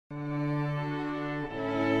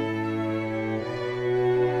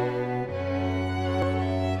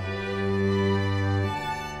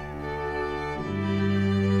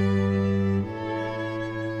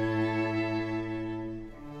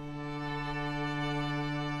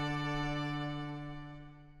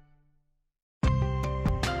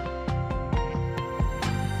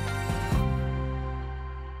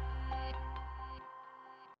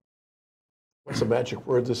the magic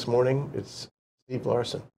word this morning? It's Steve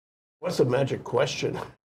Larson. What's the magic question?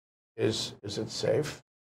 Is it safe?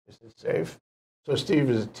 Is it safe? So Steve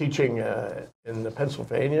is teaching in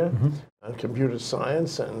Pennsylvania on computer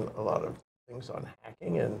science and a lot of things on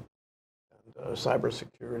hacking and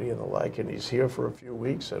cybersecurity and the like. And he's here for a few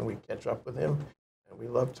weeks, and we catch up with him. And we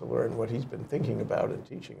love to learn what he's been thinking about and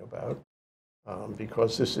teaching about,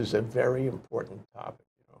 because this is a very important topic.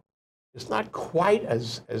 It's not quite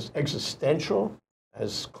as existential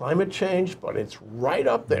as climate change, but it's right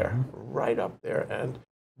up there, right up there. And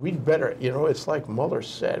we'd better, it's like Mueller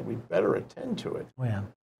said, we'd better attend to it. Oh, yeah.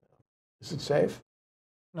 Is it safe?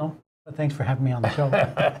 No, but thanks for having me on the show.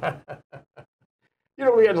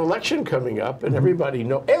 We had an election coming up, and everybody in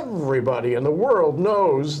the world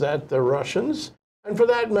knows that the Russians, and for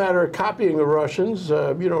that matter, copying the Russians,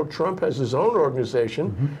 Trump has his own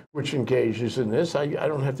organization which engages in this. I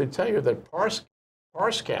don't have to tell you that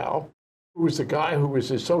Parscale, who was the guy who was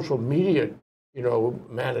his social media,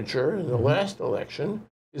 manager in the last election,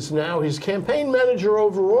 is now his campaign manager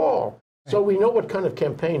overall. Right. So we know what kind of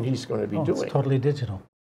campaign he's going to be doing. It's totally digital.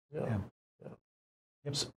 Yeah.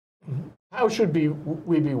 Yep. How should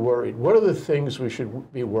we be worried? What are the things we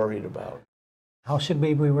should be worried about? How should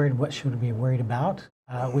we be worried? What should we be worried about?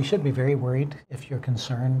 We should be very worried if you're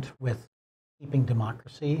concerned with keeping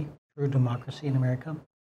democracy, true democracy in America.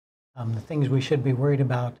 The things we should be worried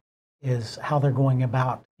about is how they're going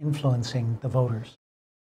about influencing the voters.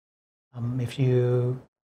 If you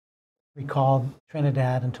recall,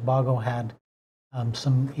 Trinidad and Tobago had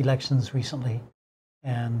some elections recently,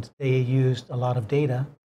 and they used a lot of data.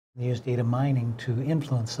 They used data mining to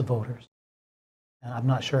influence the voters. I'm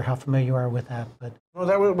not sure how familiar you are with that, but...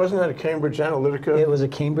 Well, wasn't that a Cambridge Analytica It was a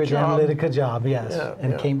Cambridge job? Analytica job, yes. Yeah,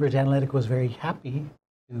 and Cambridge Analytica was very happy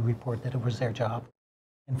to report that it was their job.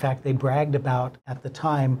 In fact, they bragged about, at the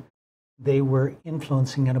time, they were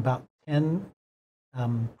influencing in about 10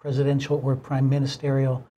 presidential or prime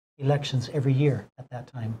ministerial elections every year at that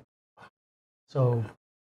time. So,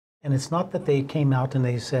 and it's not that they came out and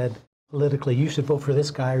they said, politically, you should vote for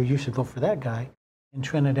this guy or you should vote for that guy. In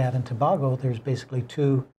Trinidad and Tobago, there's basically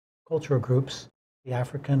two cultural groups, the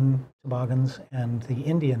African Tobagans and the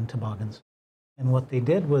Indian Tobagans. And what they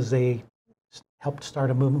did was they helped start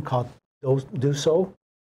a movement called Do So,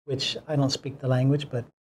 which I don't speak the language, but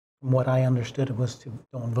from what I understood, it was to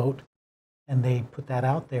don't vote. And they put that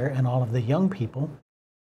out there, and all of the young people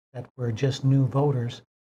that were just new voters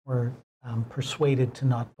were persuaded to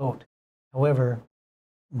not vote. However,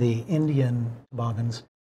 the Indian Tobagans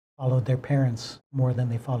followed their parents more than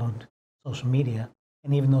they followed social media.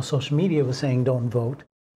 And even though social media was saying don't vote,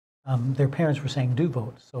 their parents were saying do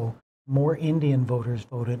vote. So more Indian voters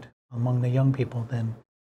voted among the young people than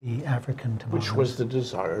the African Tobagans. Which was the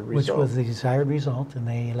desired result. Which was the desired result, and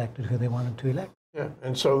they elected who they wanted to elect. Yeah,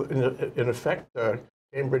 and so in effect,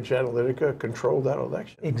 Cambridge Analytica controlled that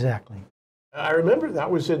election. Exactly. I remember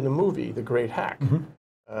that was in the movie, The Great Hack.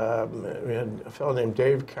 And a fellow named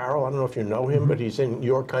Dave Carroll, I don't know if you know him, but he's in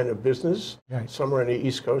your kind of business. Right. Somewhere on the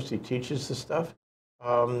East Coast, he teaches the stuff.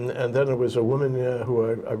 And then there was a woman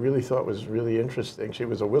who I really thought was really interesting. She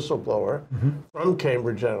was a whistleblower from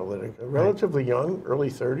Cambridge Analytica, relatively young, early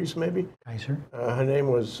 30s maybe. Kaiser. Her name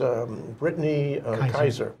was Brittany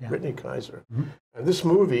Kaiser. Yeah. Brittany Kaiser. And this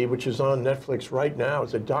movie, which is on Netflix right now,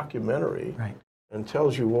 is a documentary and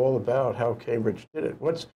tells you all about how Cambridge did it.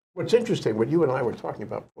 What's interesting, what you and I were talking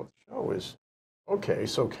about before the show is, okay,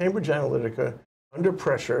 so Cambridge Analytica, under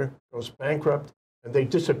pressure, goes bankrupt, and they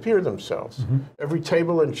disappear themselves. Every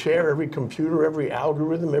table and chair, every computer, every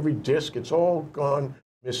algorithm, every disk, it's all gone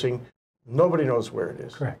missing. Nobody knows where it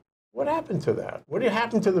is. Correct. What happened to that? What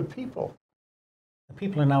happened to the people? The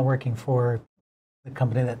people are now working for the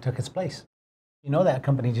company that took its place. That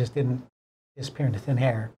company just didn't disappear into thin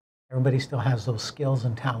air. Everybody still has those skills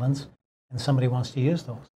and talents, and somebody wants to use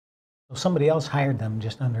those. So somebody else hired them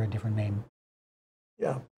just under a different name.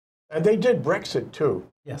 Yeah. And they did Brexit too.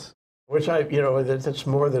 Yes. Which that's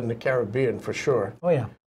more than the Caribbean for sure. Oh, yeah.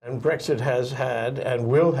 And Brexit has had and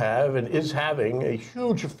will have and is having a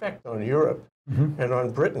huge effect on Europe and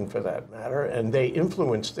on Britain for that matter. And they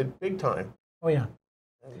influenced it big time. Oh, yeah.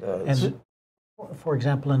 And for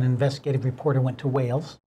example, an investigative reporter went to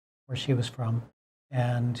Wales, where she was from,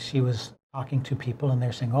 and she was talking to people, and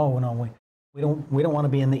they're saying, oh, no, we don't want to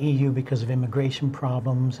be in the EU because of immigration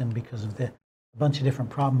problems and because of a bunch of different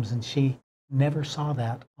problems. And she never saw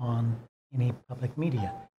that on any public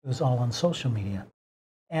media. It was all on social media.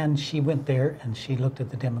 And she went there and she looked at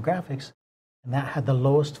the demographics, and that had the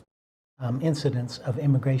lowest incidence of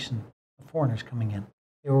immigration, of foreigners coming in.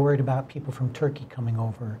 They were worried about people from Turkey coming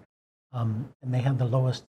over, and they had the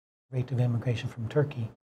lowest rate of immigration from Turkey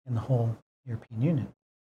in the whole European Union.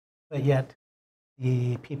 But yet,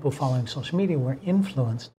 the people following social media were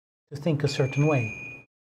influenced to think a certain way.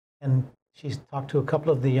 And she's talked to a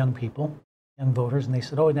couple of the young people, young voters, and they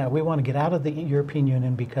said, oh, now we want to get out of the European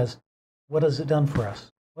Union because what has it done for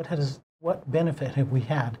us? What benefit have we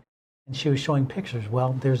had? And she was showing pictures.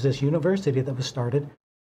 Well, there's this university that was started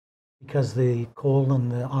because the coal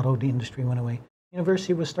and the auto industry went away.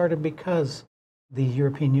 University was started because the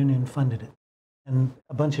European Union funded it. And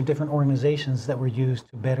a bunch of different organizations that were used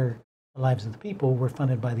to better the lives of the people were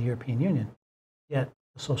funded by the European Union. Yet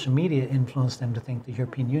social media influenced them to think the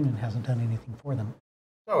European Union hasn't done anything for them.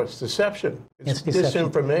 No, it's deception. It's deception.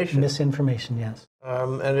 disinformation. Misinformation, yes.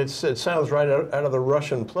 And it sounds right out of the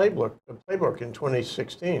Russian playbook in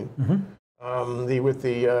 2016, with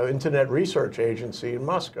the Internet Research Agency in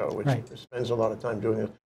Moscow, which spends a lot of time doing this.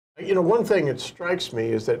 You know, one thing that strikes me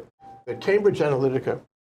is that Cambridge Analytica,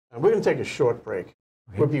 and we're going to take a short break.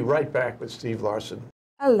 Okay. We'll be right back with Steve Larson.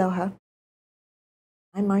 Aloha.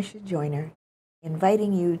 I'm Marcia Joyner,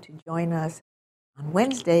 inviting you to join us on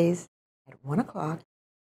Wednesdays at 1 o'clock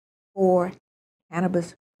for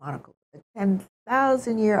Cannabis Chronicles, a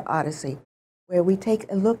 10,000-year odyssey where we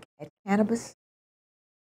take a look at cannabis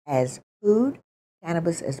as food,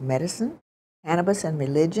 cannabis as medicine, cannabis and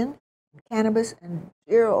religion, and cannabis and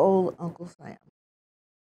dear old Uncle Sam.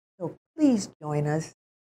 So please join us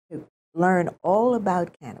to learn all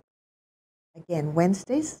about cannabis. Again,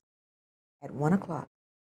 Wednesdays at 1 o'clock.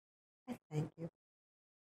 I thank you.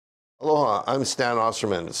 Aloha, I'm Stan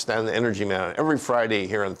Osserman, Stan the Energy Man, every Friday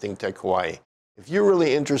here on ThinkTech Hawaii. If you're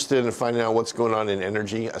really interested in finding out what's going on in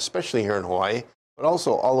energy, especially here in Hawaii, but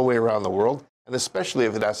also all the way around the world, and especially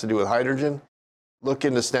if it has to do with hydrogen, look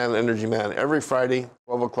into Stan the Energy Man every Friday,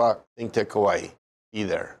 12 o'clock, ThinkTech Hawaii. Be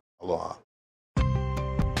there. Aloha.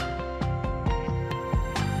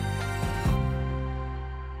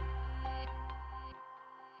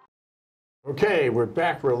 Okay, we're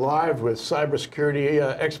back. We're live with cybersecurity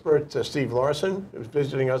expert Steve Larson, who's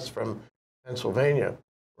visiting us from Pennsylvania,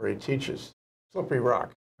 where he teaches. Slippery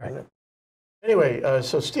Rock. Right. Anyway,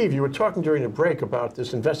 so Steve, you were talking during the break about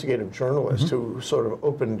this investigative journalist who sort of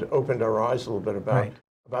opened our eyes a little bit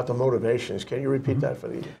about the motivations. Can you repeat that for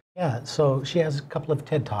the? Yeah, so she has a couple of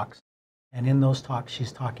TED Talks, and in those talks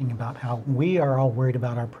she's talking about how we are all worried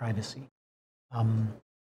about our privacy.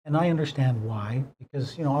 And I understand why,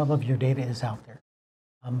 because all of your data is out there.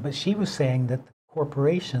 But she was saying that the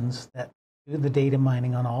corporations that do the data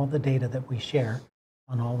mining on all the data that we share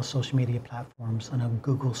on all the social media platforms, on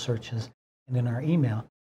Google searches, and in our email,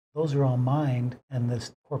 those are all mined, and the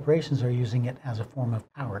corporations are using it as a form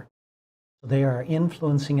of power. So they are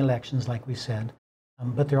influencing elections, like we said,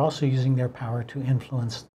 but they're also using their power to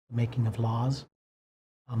influence the making of laws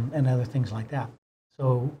and other things like that.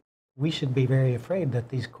 So we should be very afraid that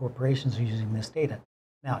these corporations are using this data.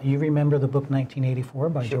 Now, you remember the book 1984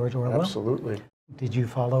 by George Orwell? Absolutely. Did you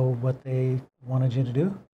follow what they wanted you to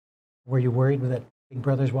do? Were you worried that Big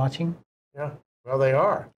Brother's watching? Yeah, well, they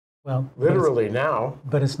are. Well, literally now.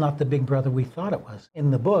 But it's not the Big Brother we thought it was.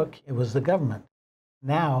 In the book, it was the government.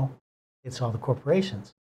 Now, it's all the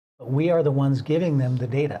corporations. But we are the ones giving them the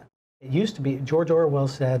data. It used to be, George Orwell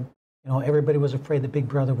said, everybody was afraid that Big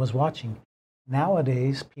Brother was watching.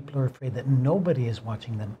 Nowadays, people are afraid that nobody is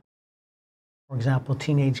watching them. For example,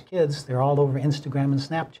 teenage kids, they're all over Instagram and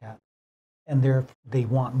Snapchat. And they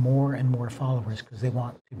want more and more followers because they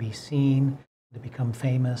want to be seen, to become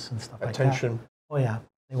famous and stuff like that. Attention. Oh, yeah.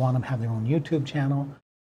 They want them to have their own YouTube channel.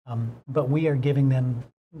 But we are giving them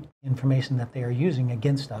information that they are using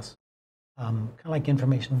against us, kind of like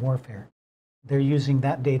information warfare. They're using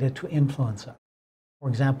that data to influence us. For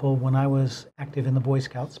example, when I was active in the Boy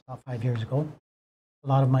Scouts about 5 years ago, a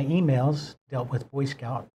lot of my emails dealt with Boy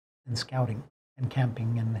Scout and scouting and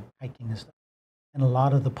camping and hiking and stuff. And a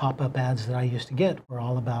lot of the pop-up ads that I used to get were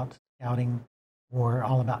all about scouting or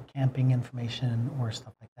all about camping information or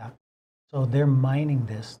stuff like that. So they're mining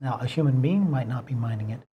this. Now, a human being might not be mining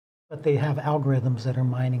it, but they have algorithms that are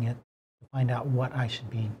mining it to find out what I should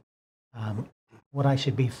be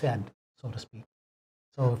fed, so to speak.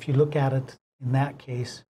 So if you look at it in that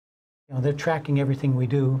case, they're tracking everything we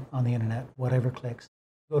do on the internet, whatever clicks.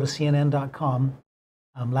 Go to CNN.com.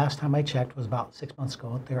 Last time I checked was about 6 months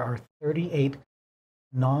ago. There are 38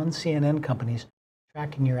 non-CNN companies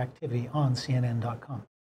tracking your activity on CNN.com.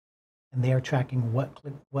 And they are tracking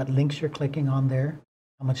what links you're clicking on there,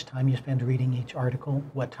 how much time you spend reading each article,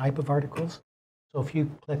 what type of articles. So if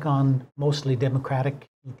you click on mostly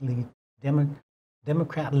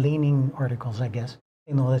Democrat-leaning articles, I guess,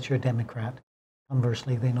 they know that you're a Democrat.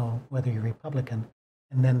 Conversely, they know whether you're Republican.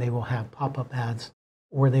 And then they will have pop-up ads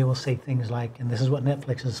Or they will say things like, and this is what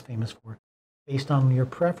Netflix is famous for, based on your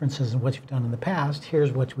preferences and what you've done in the past,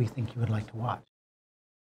 here's what we think you would like to watch.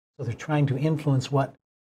 So they're trying to influence what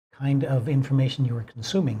kind of information you are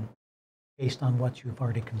consuming based on what you've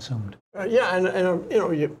already consumed. Yeah, and you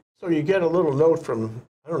know, so you get a little note from,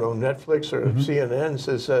 I don't know, Netflix or CNN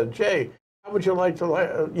says, Jay, how would you like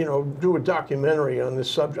to, you know, do a documentary on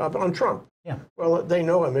this subject, on Trump? Yeah. Well, they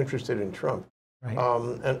know I'm interested in Trump. Right.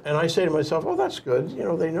 And I say to myself, oh, that's good. You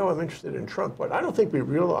know, they know I'm interested in Trump, but I don't think we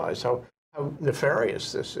realize how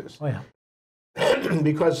nefarious this is. Oh, yeah.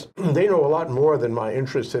 Because they know a lot more than my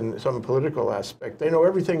interest in some political aspect. They know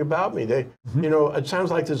everything about me. They, you know, it sounds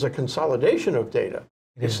like there's a consolidation of data.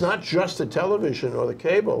 It's not just the television or the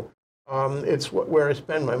cable. It's where I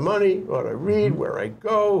spend my money, what I read, where I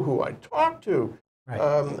go, who I talk to. Right.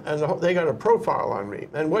 And they got a profile on me.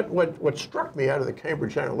 And what struck me out of the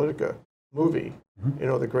Cambridge Analytica movie, you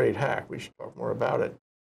know, The Great Hack, we should talk more about it,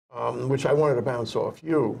 which I wanted to bounce off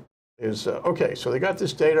you, is, okay, so they got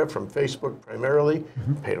this data from Facebook primarily,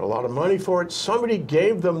 paid a lot of money for it. Somebody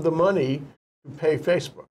gave them the money to pay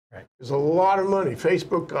Facebook. Right. There's a lot of money.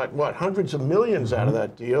 Facebook got, what, hundreds of millions out of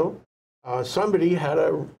that deal. Somebody had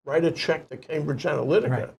to write a check to Cambridge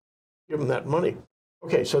Analytica, give them that money.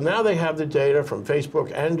 Okay, so now they have the data from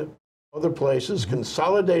Facebook and other places,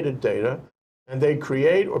 consolidated data, and they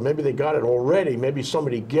create, or maybe they got it already, maybe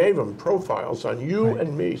somebody gave them profiles on you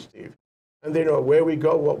and me, Steve. And they know where we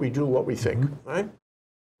go, what we do, what we think, right?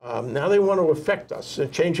 Now they want to affect us,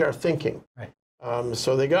 change our thinking. Right.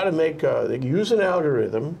 So they got to make, they use an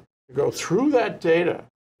algorithm to go through that data,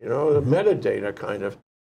 you know, the metadata kind of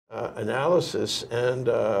analysis, and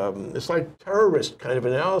it's like terrorist kind of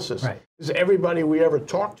analysis. Right. Is everybody we ever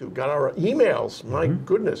talked to got our emails? My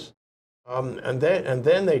goodness. And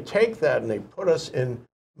then they take that and they put us in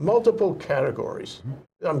multiple categories.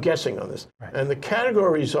 I'm guessing on this. Right. And the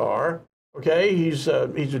categories are, okay, he's a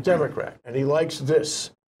Democrat, and he likes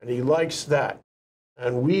this, and he likes that.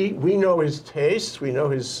 And we know his tastes, we know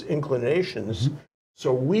his inclinations,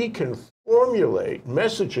 so we can formulate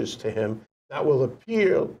messages to him that will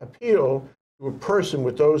appeal to a person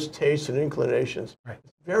with those tastes and inclinations. Right.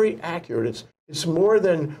 It's very accurate. It's more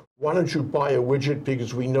than, why don't you buy a widget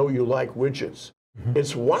because we know you like widgets.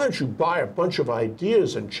 It's, why don't you buy a bunch of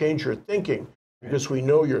ideas and change your thinking because we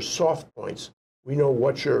know your soft points. We know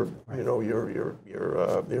what your, you know, your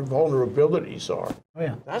vulnerabilities are. Oh,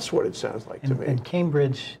 yeah. That's what it sounds like to me. And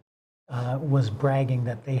Cambridge was bragging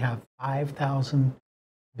that they have 5,000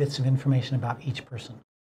 bits of information about each person.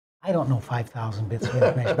 I don't know 5,000 bits of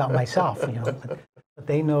information about myself, you know, but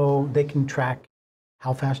they know, they can track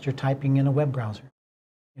how fast you're typing in a web browser.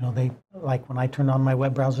 You know, they, like when I turned on my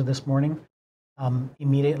web browser this morning,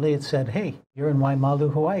 immediately it said, hey, you're in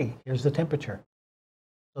Waimalu, Hawaii. Here's the temperature.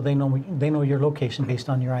 So they know your location based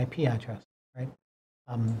on your IP address, right?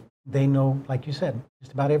 They know, like you said,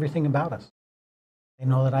 just about everything about us. They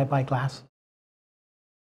know that I buy glasses.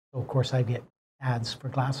 So of course I get ads for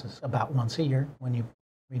glasses about once a year when you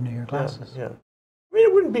renew your glasses. Yeah. I mean,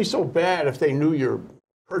 it wouldn't be so bad if they knew your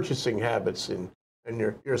purchasing habits and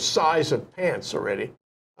your size of pants already.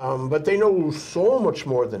 But they know so much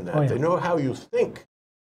more than that. Oh, yeah. They know how you think.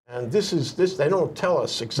 And they don't tell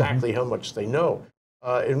us exactly how much they know.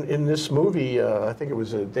 In this movie, I think it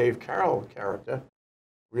was a Dave Carroll character,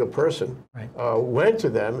 real person, went to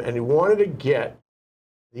them and he wanted to get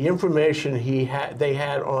the information they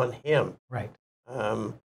had on him. Right.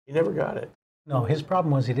 He never got it. No, his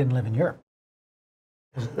problem was he didn't live in Europe.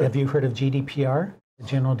 Have you heard of GDPR, the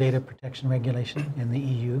General Data Protection Regulation in the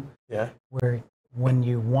EU? Yeah. Where when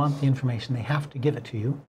you want the information, they have to give it to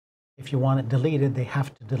you. If you want it deleted, they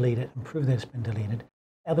have to delete it and prove that it's been deleted.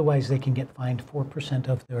 Otherwise, they can get fined 4%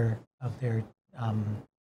 of their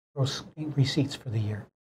gross receipts for the year.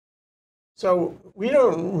 So we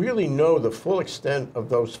don't really know the full extent of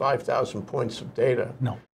those 5,000 points of data.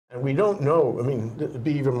 No. And we don't know, I mean, it'd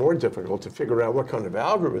be even more difficult to figure out what kind of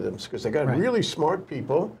algorithms, because they got really smart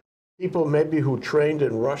people maybe who trained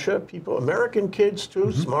in Russia, American kids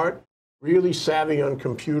too, smart, really savvy on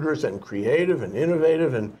computers and creative and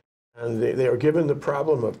innovative, and they are given the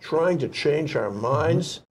problem of trying to change our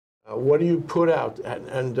minds. What do you put out?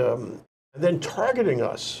 And then targeting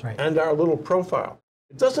us and our little profile.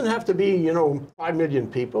 It doesn't have to be, 5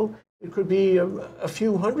 million people. It could be a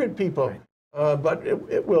few hundred people. But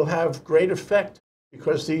it will have great effect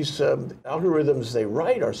because these algorithms they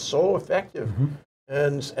write are so effective.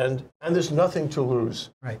 And there's nothing to lose.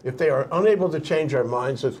 If they are unable to change our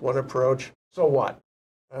minds with one approach, so what?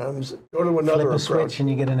 Go to another approach. Flip a switch and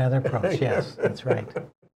you get another approach. Yes, that's right.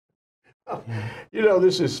 You know,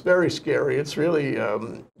 this is very scary. It's really,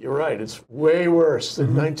 you're right, it's way worse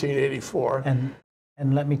than 1984.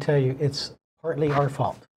 And let me tell you, it's partly our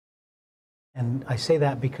fault. And I say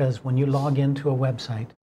that because when you log into a website,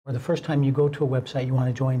 or the first time you go to a website, you want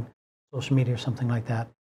to join social media or something like that,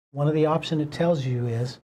 one of the options it tells you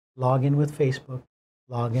is log in with Facebook,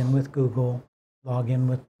 log in with Google, log in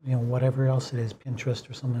with whatever else it is, Pinterest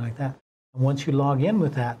or something like that. And once you log in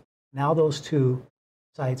with that, now those two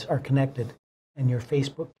sites are connected, and your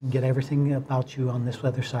Facebook can get everything about you on this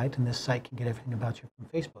other site, and this site can get everything about you from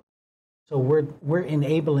Facebook. So we're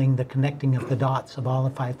enabling the connecting of the dots of all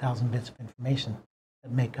the 5,000 bits of information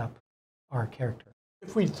that make up our character.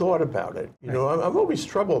 If we thought about it, you know, I'm always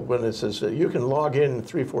troubled when it says you can log in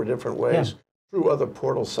 3 or 4 different ways through other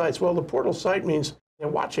portal sites. Well, the portal site means they're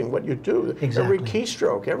watching what you do. Exactly. Every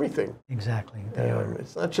keystroke, everything. Exactly.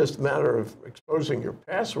 It's not just a matter of exposing your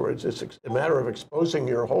passwords. It's a matter of exposing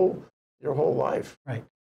your whole life. Right.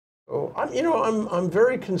 So I'm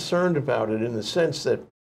very concerned about it in the sense that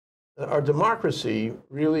our democracy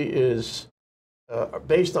really is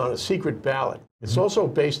based on a secret ballot. It's also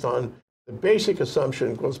based on the basic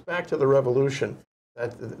assumption, goes back to the revolution,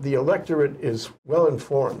 that the electorate is well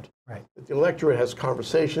informed. Right. That the electorate has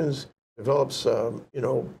conversations, develops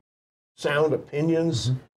sound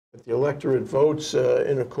opinions. That the electorate votes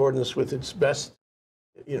in accordance with its best,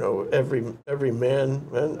 every man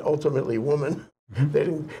and ultimately woman. They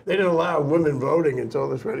didn't allow women voting until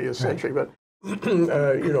the 20th century, but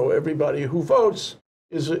everybody who votes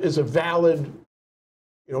is a valid,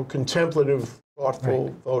 contemplative,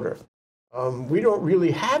 thoughtful voter. We don't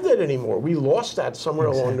really have that anymore. We lost that somewhere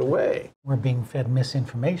along the way. We're being fed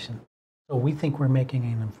misinformation. So we think we're making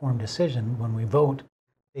an informed decision when we vote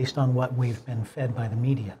based on what we've been fed by the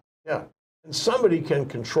media. Yeah, and somebody can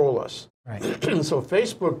control us. Right. So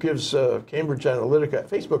Facebook gives Cambridge Analytica,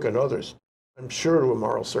 Facebook and others, I'm sure to a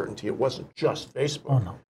moral certainty, it wasn't just Facebook. Oh,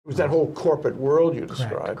 no. It was that whole corporate world you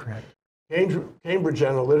described. Correct. Cambridge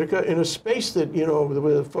Analytica, in a space that,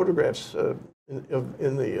 the photographs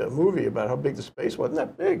in the movie about how big the space wasn't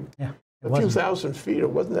that big. Yeah, a few thousand feet, it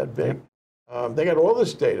wasn't that big. They got all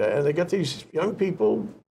this data, and they got these young people,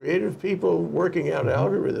 creative people working out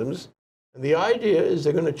algorithms. And the idea is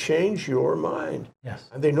they're going to change your mind. Yes.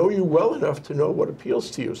 And they know you well enough to know what appeals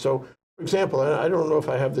to you. So, for example, and I don't know if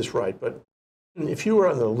I have this right, but if you were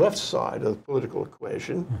on the left side of the political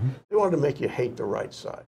equation, they wanted to make you hate the right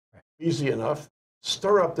side. Right. Easy enough.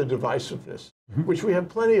 Stir up the divisiveness, which we have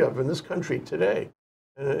plenty of in this country today.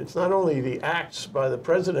 And it's not only the acts by the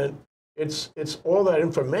president, it's all that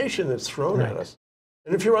information that's thrown at us.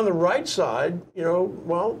 And if you're on the right side,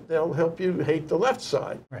 they'll help you hate the left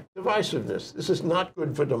side. Right. Divisiveness. This is not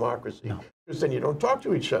good for democracy, because then you don't talk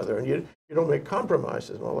to each other and you don't make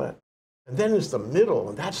compromises and all that. And then there's the middle,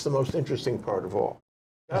 and that's the most interesting part of all.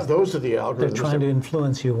 Now, those are the algorithms. They're trying to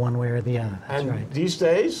influence you one way or the other. That's and right. These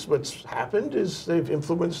days, what's happened is they've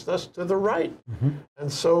influenced us to the right.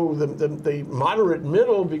 And so the moderate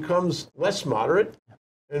middle becomes less moderate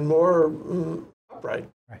and more upright.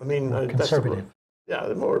 Right. I mean, more conservative.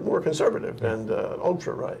 That's more conservative and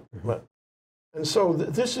ultra right. And so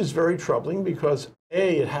this is very troubling because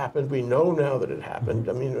A, it happened. We know now that it happened.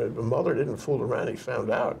 I mean, Mueller didn't fool around. He found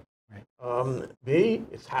out. Right. B,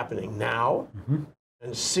 it's happening now.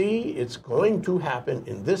 And C, it's going to happen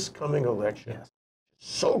in this coming election. Yes.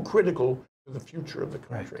 So critical to the future of the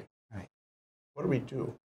country. Right. What do we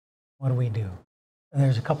do? What do we do? And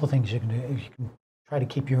there's a couple things you can do. You can try to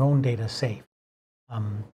keep your own data safe.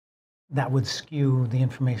 That would skew the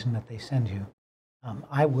information that they send you.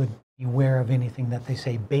 I would be aware of anything that they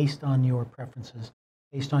say based on your preferences,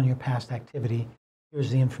 based on your past activity. Here's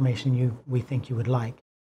the information we think you would like,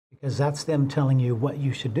 because that's them telling you what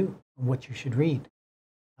you should do and what you should read.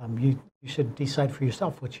 You should decide for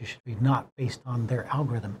yourself what you should read, not based on their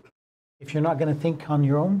algorithm. If you're not going to think on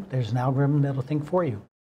your own, there's an algorithm that'll think for you.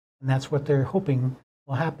 And that's what they're hoping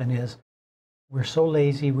will happen is we're so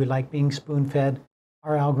lazy, we like being spoon-fed.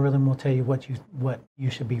 Our algorithm will tell you what you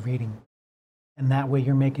should be reading. And that way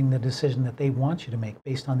you're making the decision that they want you to make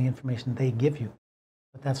based on the information they give you.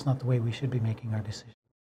 But that's not the way we should be making our decision.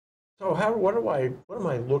 So what am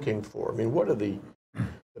I looking for? I mean, what are the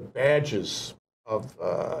badges of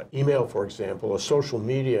email, for example, or social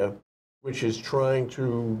media, which is trying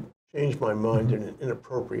to change my mind in an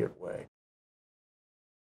inappropriate way?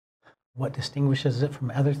 What distinguishes it from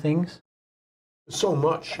other things? So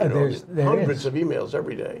much. There's hundreds of emails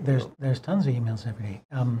every day. There's tons of emails every day.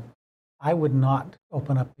 I would not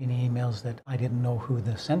open up any emails that I didn't know who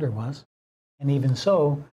the sender was. And even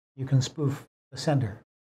so, you can spoof the sender.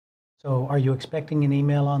 So are you expecting an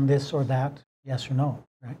email on this or that? Yes or no,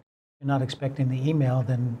 right? you're not expecting the email,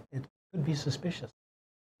 then it could be suspicious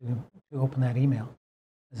to open that email.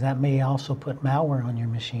 Because that may also put malware on your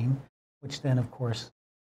machine, which then, of course,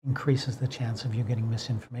 increases the chance of you getting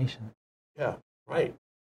misinformation. Yeah, right.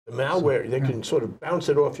 The malware, they can sort of bounce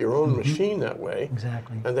it off your own machine that way.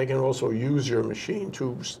 Exactly. And they can also use your machine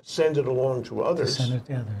to send it along to others. To send it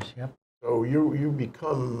to others, yep. So you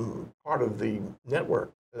become part of the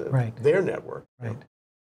network, Right. their network. Right.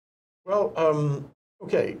 Well,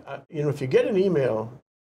 okay, if you get an email,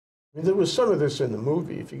 I mean, there was some of this in the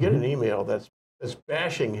movie. If you get an email that's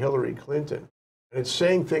bashing Hillary Clinton, and it's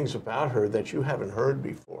saying things about her that you haven't heard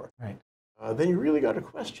before, Right. Then you really got to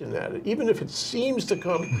question that, even if it seems to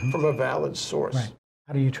come from a valid source. Right.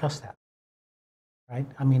 How do you trust that? Right.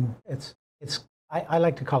 I mean, I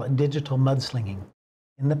like to call it digital mudslinging.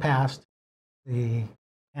 In the past, the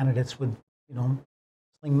candidates would,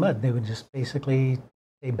 sling mud. They would just basically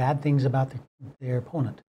say bad things about their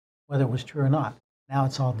opponent, whether it was true or not. Now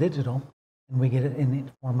it's all digital, and we get it in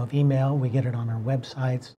the form of email. We get it on our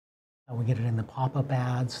websites. We get it in the pop-up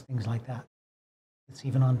ads, things like that. It's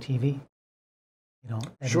even on TV.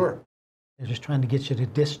 Sure. They're just trying to get you to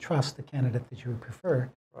distrust the candidate that you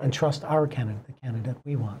prefer and trust our candidate, the candidate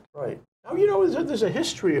we want. Right. Now, there's a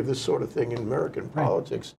history of this sort of thing in American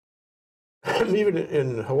politics. Even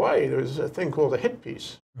in Hawaii, there's a thing called a hit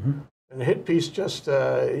piece. And a hit piece just,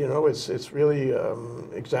 it's really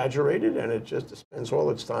exaggerated, and it just spends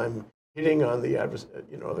all its time hitting on the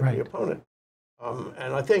the opponent.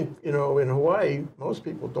 And I think, in Hawaii, most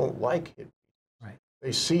people don't like hit pieces. Right.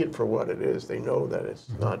 They see it for what it is. They know that it's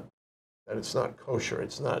not kosher.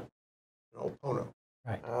 It's not pono.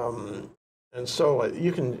 Right. And so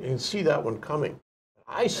you can see that one coming.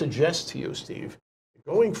 I suggest to you, Steve,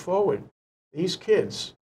 going forward, these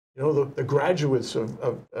kids, the graduates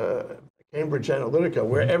of Cambridge Analytica,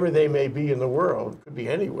 wherever they may be in the world, could be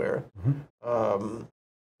anywhere,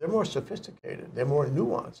 they're more sophisticated. They're more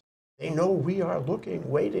nuanced. They know we are looking,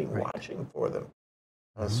 waiting, watching for them.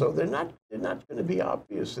 So they're not going to be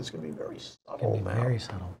obvious. It's going to be very subtle. It's going to be very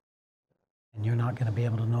subtle. And you're not going to be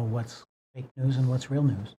able to know what's fake news and what's real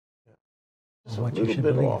news. So what a little you should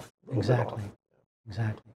bit believe. off. Exactly.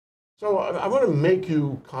 Exactly. So I want to make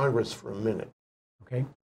you Congress for a minute. Okay.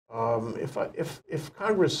 If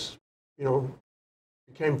Congress,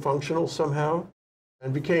 became functional somehow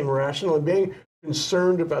and became rational and being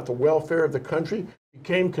concerned about the welfare of the country,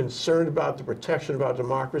 became concerned about the protection of our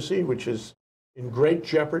democracy, which is in great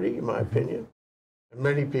jeopardy, in my opinion, and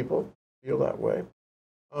many people feel that way.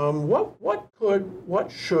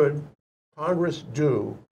 What should Congress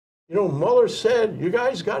do? Mueller said, you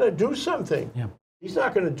guys got to do something. Yeah. He's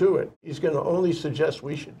not going to do it. He's going to only suggest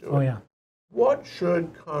we should do it. Oh, yeah. What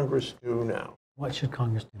should Congress do now? What should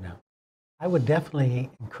Congress do now? I would definitely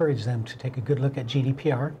encourage them to take a good look at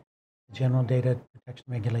GDPR, the General Data Protection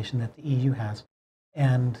Regulation that the EU has,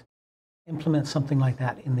 and implement something like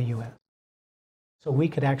that in the US. So we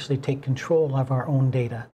could actually take control of our own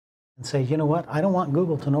data and say, you know what, I don't want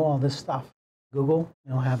Google to know all this stuff. Google,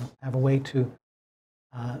 have a way to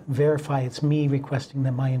verify it's me requesting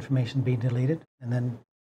that my information be deleted, and then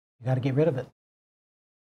you got to get rid of it.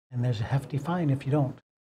 And there's a hefty fine if you don't.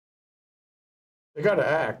 They got to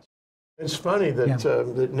act. It's funny that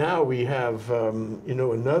that now we have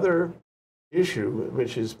another issue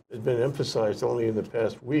which has been emphasized only in the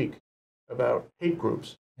past week about hate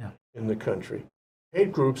groups in the country.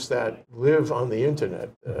 Hate groups that live on the internet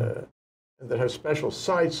and that have special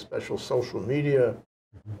sites, special social media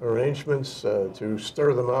arrangements to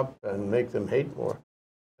stir them up and make them hate more.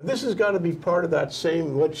 And this has got to be part of that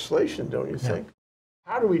same legislation, don't you think?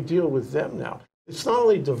 How do we deal with them now? It's not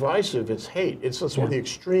only divisive, it's hate. It's sort of the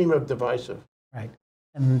extreme of divisive. Right.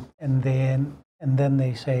 And then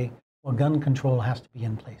they say, well, gun control has to be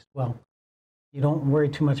in place. Well, you don't worry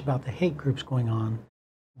too much about the hate groups going on,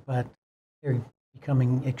 but they're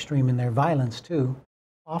becoming extreme in their violence too,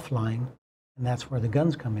 offline, and that's where the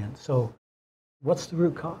guns come in. So what's the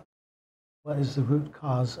root cause? What is the root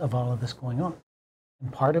cause of all of this going on?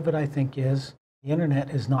 And part of it, I think, is the internet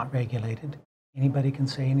is not regulated. Anybody can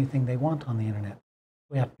say anything they want on the internet.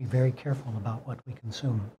 We have to be very careful about what we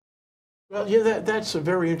consume. Well, yeah, that's a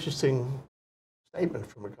very interesting statement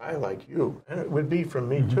from a guy like you, and it would be from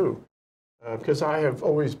me too, because I have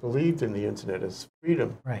always believed in the internet as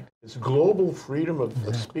freedom. Right. It's global freedom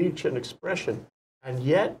of speech and expression, and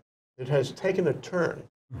yet it has taken a turn.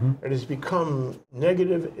 It has become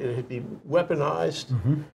negative. It has been weaponized,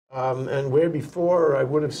 and where before I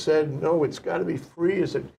would have said, no, it's got to be free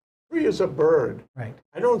as a bird. Right.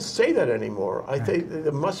 I don't say that anymore. I think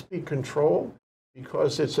there must be control.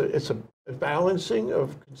 because it's a balancing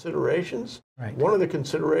of considerations. Right. One of the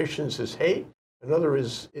considerations is hate. Another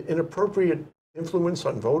is inappropriate influence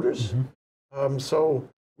on voters. So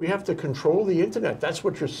we have to control the internet. That's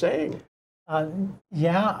what you're saying.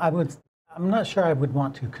 Yeah, I'm not sure I would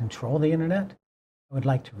want to control the internet. I would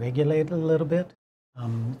like to regulate it a little bit. It's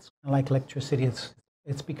kind of like electricity.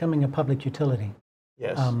 It's becoming a public utility.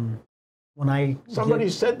 Yes. Somebody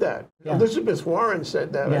said that. Yeah. Elizabeth Warren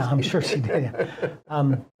said that. Yeah, I'm sure she did.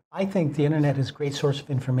 Yeah. I think the internet is a great source of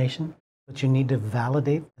information, but you need to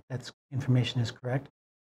validate that information is correct,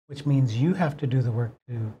 which means you have to do the work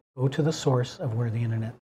to go to the source of where the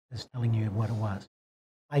internet is telling you what it was.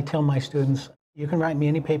 I tell my students, you can write me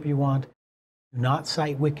any paper you want. Do not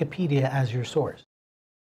cite Wikipedia as your source.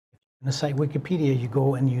 If you're going to cite Wikipedia, you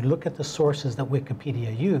go and you look at the sources that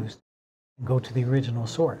Wikipedia used and go to the original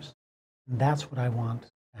source. And that's what I want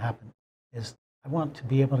to happen, is I want to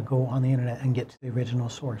be able to go on the internet and get to the original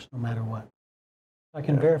source no matter what. So I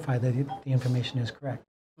can verify that the information is correct.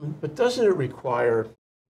 But doesn't it require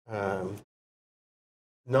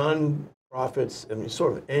non-profits, I mean,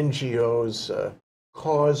 sort of NGOs,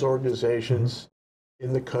 cause organizations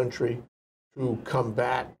in the country to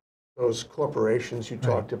combat those corporations you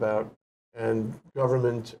talked about, and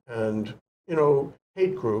government and,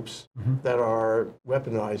 hate groups that are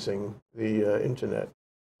weaponizing the internet?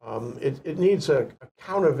 It needs a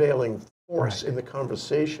countervailing force in the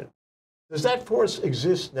conversation. Does that force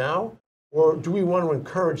exist now, or do we want to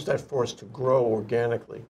encourage that force to grow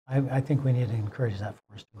organically? I think we need to encourage that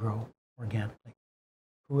force to grow organically.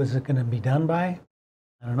 Who is it going to be done by?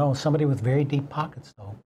 I don't know. Somebody with very deep pockets,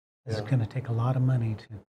 though. It's going to take a lot of money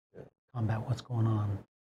to combat what's going on.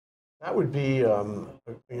 That would be, a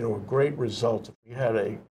great result if we had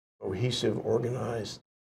a cohesive, organized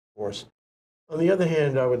force. On the other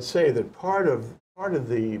hand, I would say that part of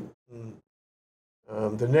the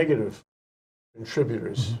negative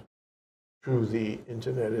contributors to the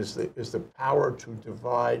internet is the power to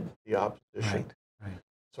divide the opposition. Right.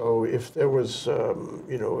 So if there was, a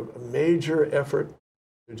major effort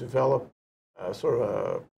to develop sort of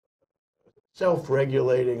a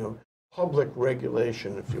self-regulating, a public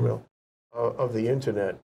regulation, if you will, of the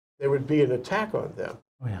internet, there would be an attack on them.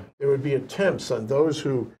 Oh, yeah. There would be attempts on those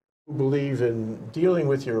who believe in dealing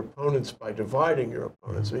with your opponents by dividing your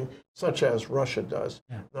opponents, I mean, such as Russia does,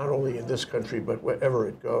 not only in this country, but wherever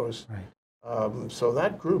it goes. Right. So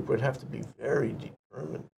that group would have to be very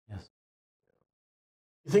determined. Yes.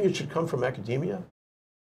 You think it should come from academia?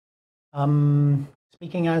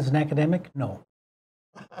 Speaking as an academic, no.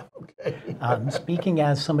 Okay. Speaking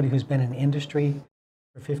as somebody who's been in industry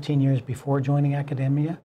for 15 years before joining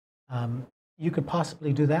academia, you could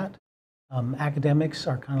possibly do that. Academics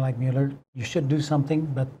are kind of like Mueller. You should do something,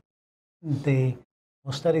 but they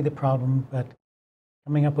will study the problem, but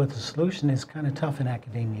coming up with a solution is kind of tough in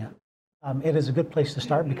academia. It is a good place to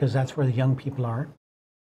start because that's where the young people are,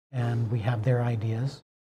 and we have their ideas,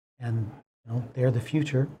 and they're the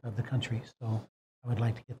future of the country. So I would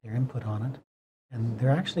like to get their input on it, and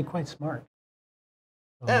they're actually quite smart.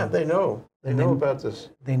 So, Yeah, they know. They know about this.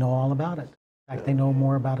 They know all about it. In fact, they know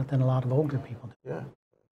more about it than a lot of older people do. Yeah.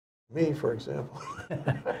 Me, for example.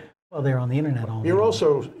 Well, they're on the internet all the You're time.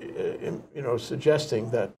 also, suggesting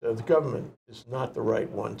that the government is not the right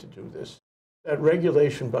one to do this. That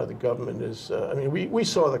regulation by the government is, we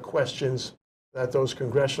saw the questions that those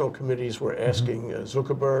congressional committees were asking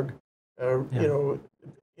Zuckerberg,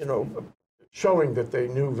 showing that they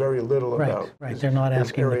knew very little about. Right, this, they're not this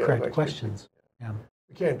asking the area of correct expertise. questions. Yeah.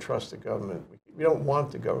 We can't trust the government. We don't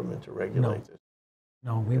want the government to regulate this.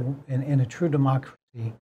 No, in a true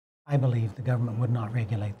democracy, I believe the government would not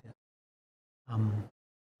regulate this.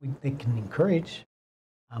 They can encourage,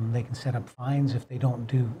 they can set up fines if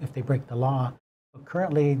they break the law. But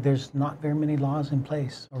currently, there's not very many laws in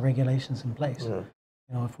place or regulations in place.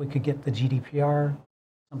 Yeah. If we could get the GDPR,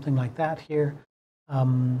 something like that here,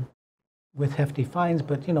 with hefty fines,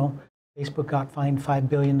 but Facebook got fined $5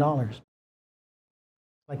 billion. It's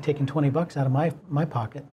like taking $20 out of my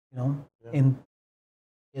pocket,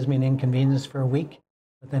 gives me an inconvenience for a week,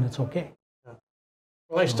 but then it's okay. Yeah.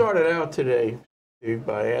 Well, I started out today, Steve,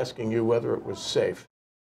 by asking you whether it was safe.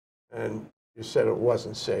 And you said it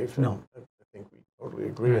wasn't safe. And No. I think we totally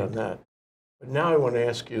agree on that. But now I want to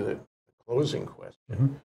ask you the closing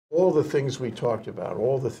question. All the things we talked about,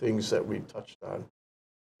 all the things that we touched on,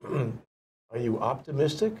 are you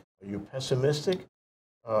optimistic? Are you pessimistic?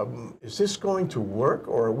 Is this going to work,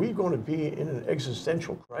 or are we going to be in an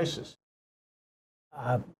existential crisis?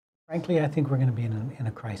 Frankly, I think we're going to be in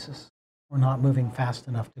a crisis. We're not moving fast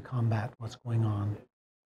enough to combat what's going on.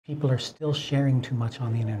 People are still sharing too much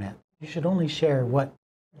on the internet. you should only share what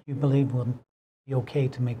you believe will be okay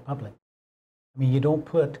to make public. I mean, you don't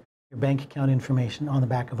put your bank account information on the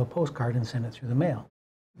back of a postcard and send it through the mail.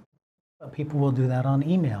 But people will do that on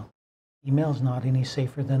email. Email is not any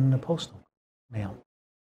safer than the postal mail.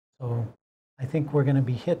 So I think we're going to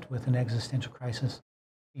be hit with an existential crisis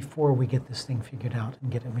before we get this thing figured out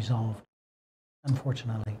and get it resolved,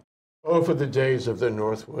 unfortunately. Oh, for the days of the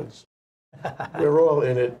Northwoods. We're all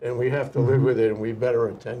in it, and we have to live with it, and we better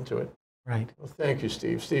attend to it. Right. Well, thank you,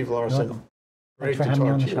 Steve. Steve Larson. welcome. Great Thanks for to having me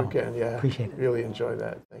talk on to the you show. again. Yeah, Appreciate it. Really enjoyed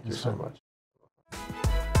that. Thank you It's so fun. much.